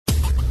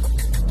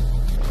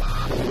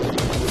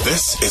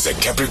This is a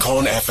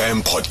Capricorn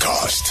FM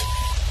podcast.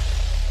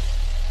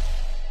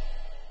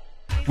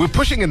 We're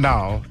pushing it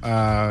now,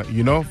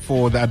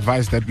 for the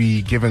advice that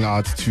we're giving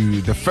out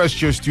to the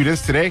first-year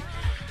students today.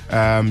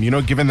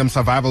 Giving them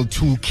survival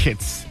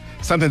toolkits,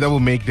 something that will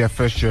make their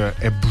first year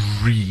a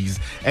breeze,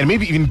 and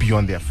maybe even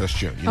beyond their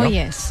first year. Oh,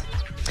 yes.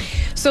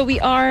 So we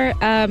are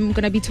going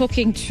to be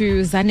talking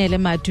to Zanele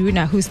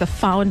Maduna, who's the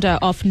founder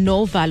of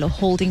No-Valo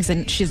Holdings,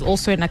 and she's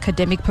also an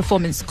academic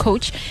performance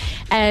coach.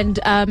 And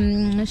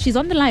she's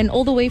on the line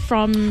all the way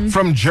from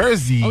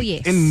Jersey, oh,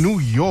 yes, in New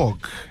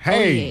York. Hey.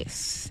 Oh,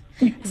 yes.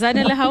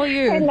 Zanele, how are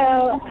you?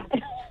 Hello.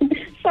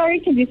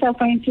 Sorry to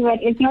disappoint you, but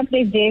it's not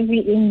the Jersey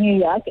in New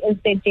York. It's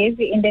the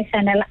Jersey in the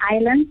Channel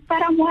Islands.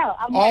 But I'm well.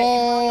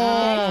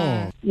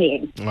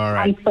 Yes. All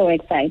right. I'm so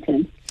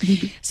excited.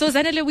 So,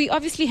 Zanele, we're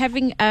obviously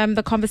having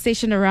the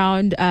conversation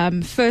around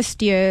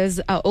first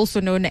years,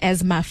 also known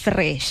as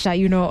mafresha,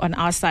 on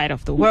our side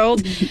of the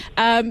world.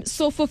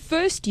 So for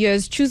first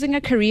years, choosing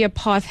a career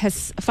path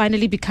has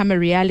finally become a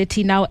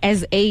reality now.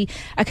 As a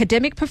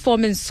academic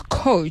performance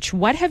coach,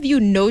 what have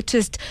you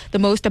noticed the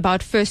most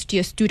about first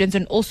year students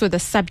and also the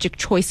subject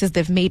choices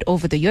they've made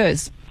over the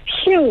years?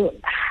 Sure.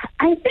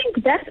 I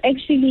think that's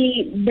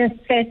actually the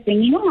first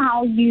thing. You know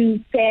how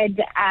you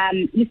said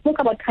you spoke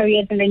about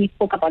careers and then you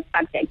spoke about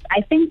subjects.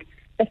 I think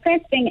the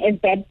first thing is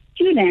that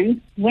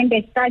students, when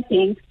they're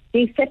starting,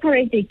 they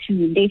separate the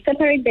two. They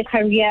separate the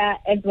career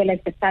as well as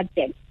the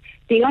subject.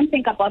 They don't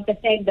think about the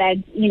fact that,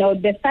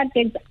 the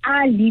subjects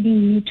are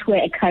leading you to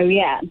a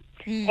career.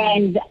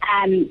 And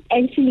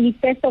actually,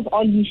 first of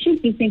all, you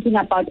should be thinking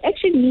about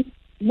actually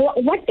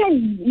what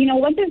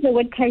does the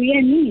word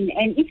career mean?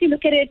 And if you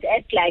look at it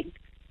at like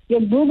your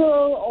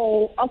Google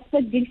or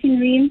Oxford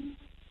Dictionary,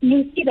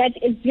 you see that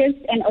it's just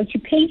an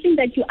occupation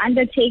that you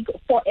undertake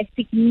for a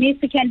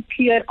significant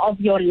period of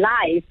your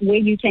life where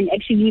you can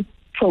actually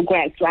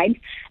progress, right?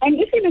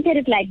 And if you look at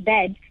it like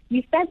that,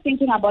 you start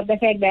thinking about the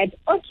fact that,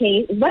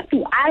 okay, what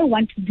do I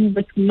want to do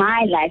with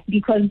my life?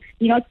 Because,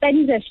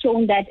 studies have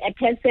shown that a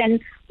person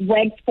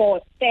works for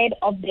a third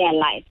of their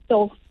life.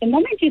 So the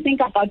moment you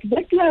think about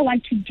what do I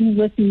want to do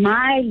with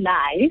my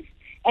life,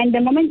 and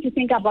the moment you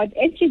think about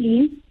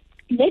actually,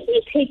 let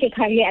me take a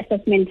career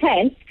assessment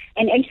test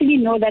and actually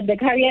know that the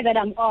career that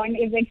I'm on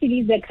is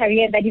actually the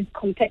career that is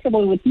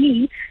compatible with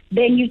me,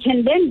 then you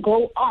can then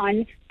go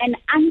on and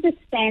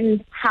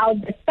understand how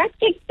the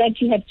subjects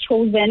that you have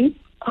chosen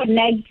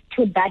connect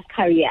to that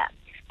career.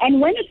 And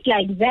when it's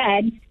like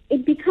that,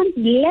 it becomes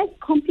less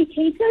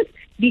complicated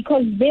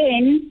because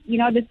then,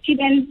 the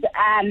students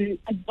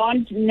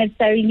don't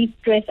necessarily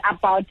stress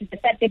about the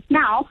subject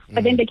now,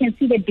 but then they can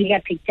see the bigger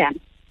picture.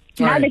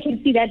 Now they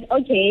can see that,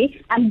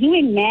 okay, I'm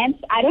doing maths,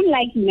 I don't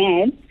like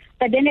maths,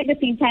 but then at the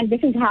same time,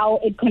 this is how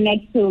it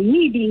connects to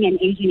me being an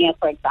engineer,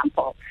 for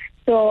example.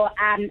 So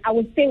I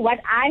would say what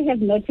I have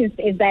noticed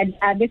is that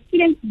the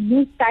students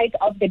lose sight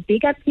of the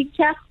bigger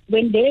picture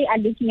when they are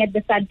looking at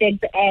the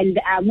subject, and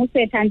most of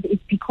the times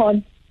it's because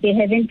they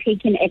haven't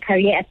taken a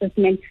career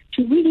assessment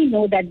to really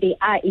know that they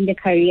are in the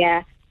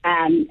career,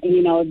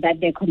 that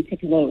they're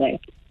compatible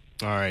with.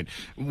 All right.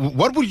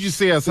 What would you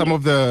say are some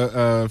of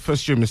the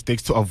first-year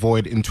mistakes to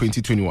avoid in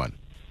 2021?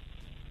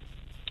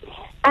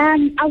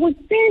 I would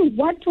say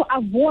what to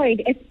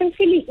avoid,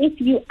 especially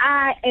if you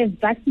are a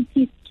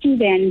varsity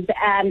student,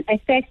 a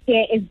first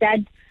year, is that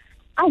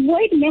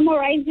avoid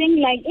memorizing.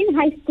 Like in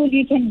high school,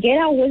 you can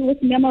get away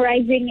with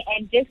memorizing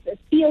and just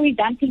theory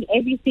dumping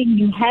everything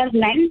you have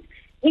learned.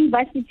 In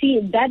varsity,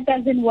 that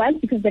doesn't work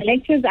because the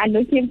lecturers are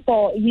looking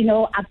for,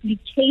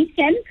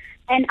 application.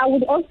 And I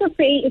would also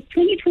say it's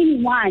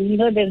 2021,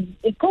 there's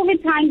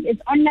COVID times,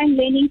 it's online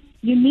learning,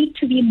 you need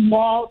to be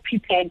more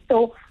prepared.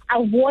 So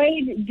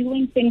avoid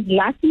doing things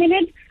last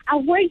minute.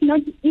 Avoid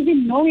not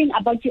even knowing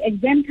about your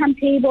exam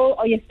timetable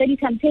or your study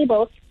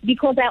timetable,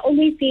 because I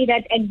always say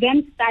that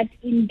exams start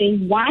in day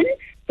one.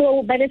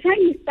 So by the time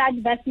you start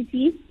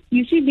varsity,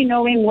 you should be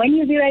knowing when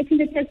you'll be writing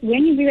the test,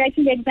 when you'll be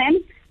writing the exam.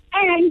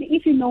 And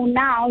if you know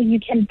now, you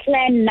can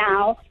plan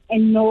now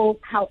and know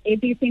how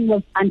everything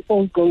will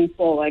unfold going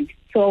forward.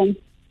 So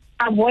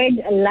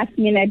avoid last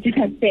minute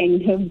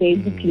things,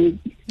 basically.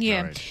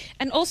 Yeah. Right.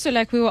 And also,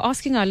 like we were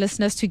asking our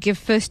listeners to give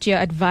first year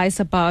advice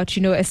about,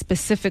 a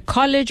specific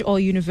college or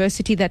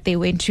university that they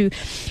went to.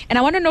 And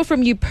I want to know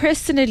from you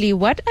personally,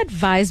 what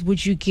advice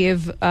would you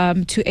give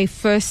to a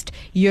first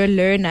year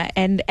learner?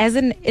 And as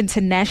an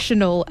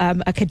international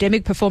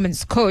academic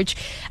performance coach,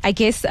 I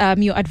guess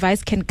your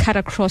advice can cut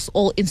across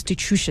all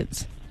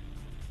institutions.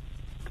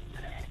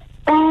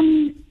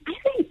 I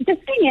think the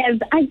thing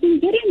is, I've been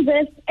getting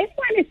this,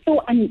 everyone is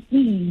so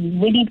uneasy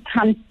when it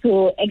comes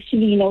to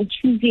actually,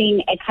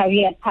 choosing a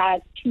career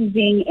path,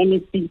 choosing an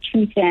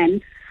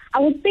institution. I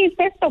would say,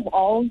 first of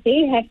all,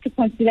 they have to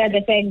consider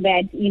the fact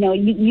that,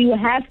 you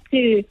have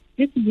to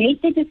just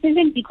make the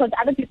decision because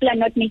other people are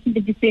not making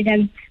the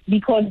decision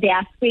because they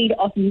are afraid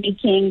of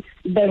making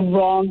the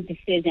wrong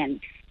decision.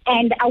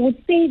 And I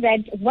would say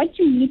that what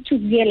you need to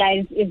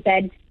realize is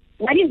that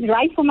what is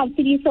right for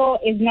Matshidiso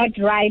is not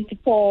right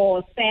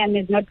for Sam,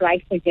 is not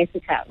right for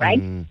Jessica, right?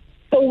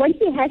 So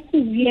what you have to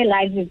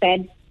realize is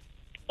that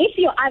if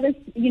your other,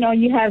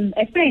 you have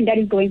a friend that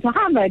is going to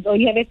Harvard, or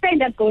you have a friend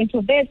that's going to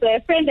West, or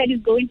a friend that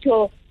is going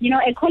to,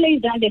 a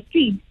college down the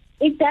street,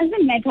 it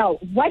doesn't matter.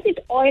 What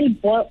it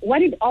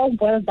all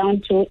boils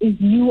down to is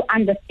you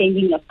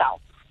understanding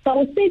yourself. So I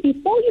would say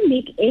before you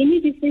make any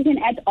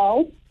decision at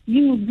all,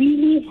 you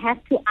really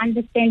have to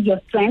understand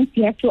your strengths.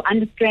 You have to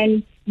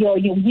understand your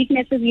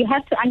weaknesses. You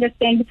have to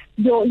understand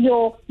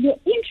your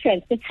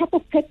interests, the type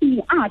of person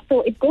you are.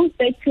 So it goes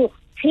back to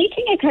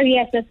taking a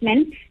career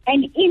assessment,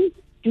 and in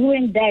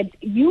doing that,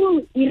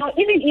 even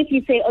if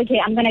you say, okay,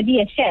 I'm going to be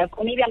a chef,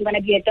 or maybe I'm going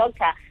to be a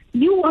doctor,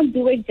 you won't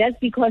do it just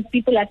because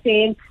people are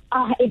saying,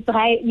 it's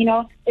right,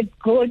 it's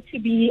good to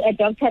be a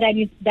doctor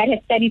that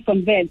has studied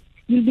from West.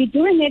 You'll be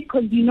doing it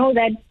because you know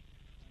that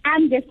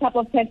I'm this type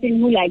of person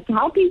who likes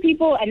helping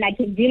people and I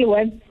can deal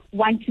with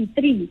 1, 2,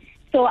 3.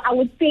 So I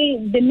would say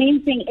the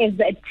main thing is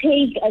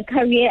take a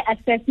career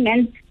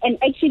assessment and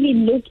actually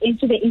look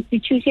into the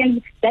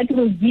institutions that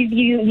will give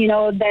you,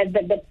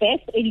 the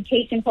best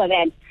education for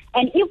that.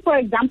 And if, for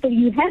example,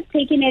 you have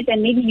taken it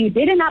and maybe you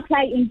didn't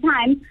apply in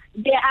time,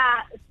 there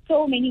are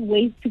so many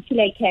ways to kill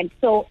a cat.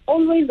 So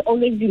always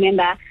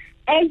remember,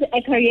 as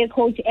a career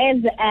coach,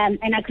 as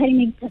an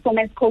academic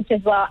performance coach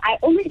as well, I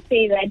always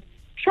say that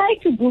try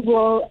to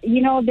Google,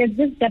 there's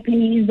this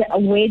Japanese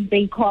word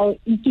they call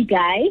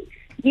ikigai,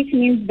 which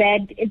means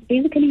that it's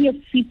basically your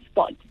sweet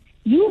spot.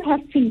 You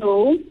have to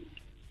know,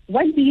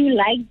 what do you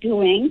like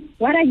doing,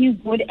 what are you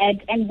good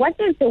at, and what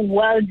does the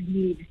world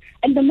need.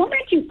 And the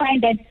moment you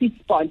find that sweet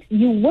spot,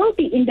 you will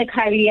be in the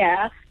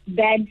career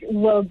that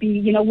will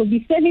be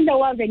serving the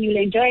world, and you'll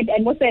enjoy it.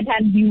 And most of the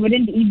time, you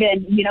wouldn't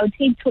even,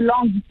 take too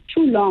long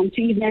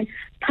to even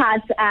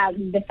pass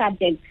the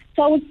subject.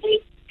 So I would say,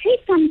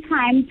 take some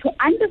time to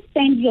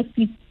understand your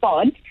sweet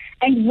spot,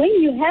 and when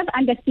you have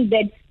understood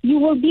that, you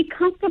will be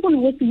comfortable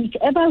with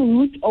whichever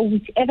route or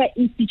whichever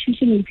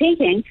institution you're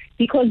taking,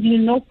 because you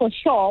know for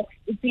sure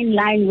it's in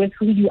line with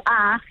who you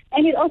are,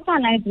 and it also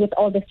aligns with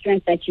all the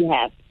strengths that you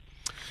have.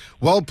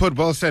 Well put,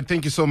 well said.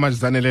 Thank you so much,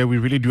 Zanele. We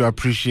really do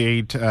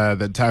appreciate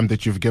the time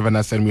that you've given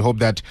us, and we hope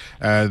that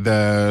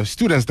the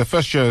students, the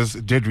first years,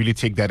 did really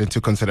take that into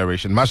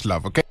consideration. Much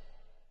love, okay?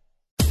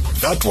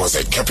 That was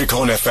a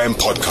Capricorn FM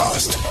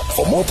podcast.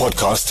 For more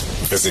podcasts,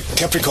 visit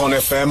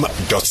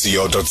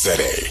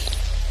capricornfm.co.za.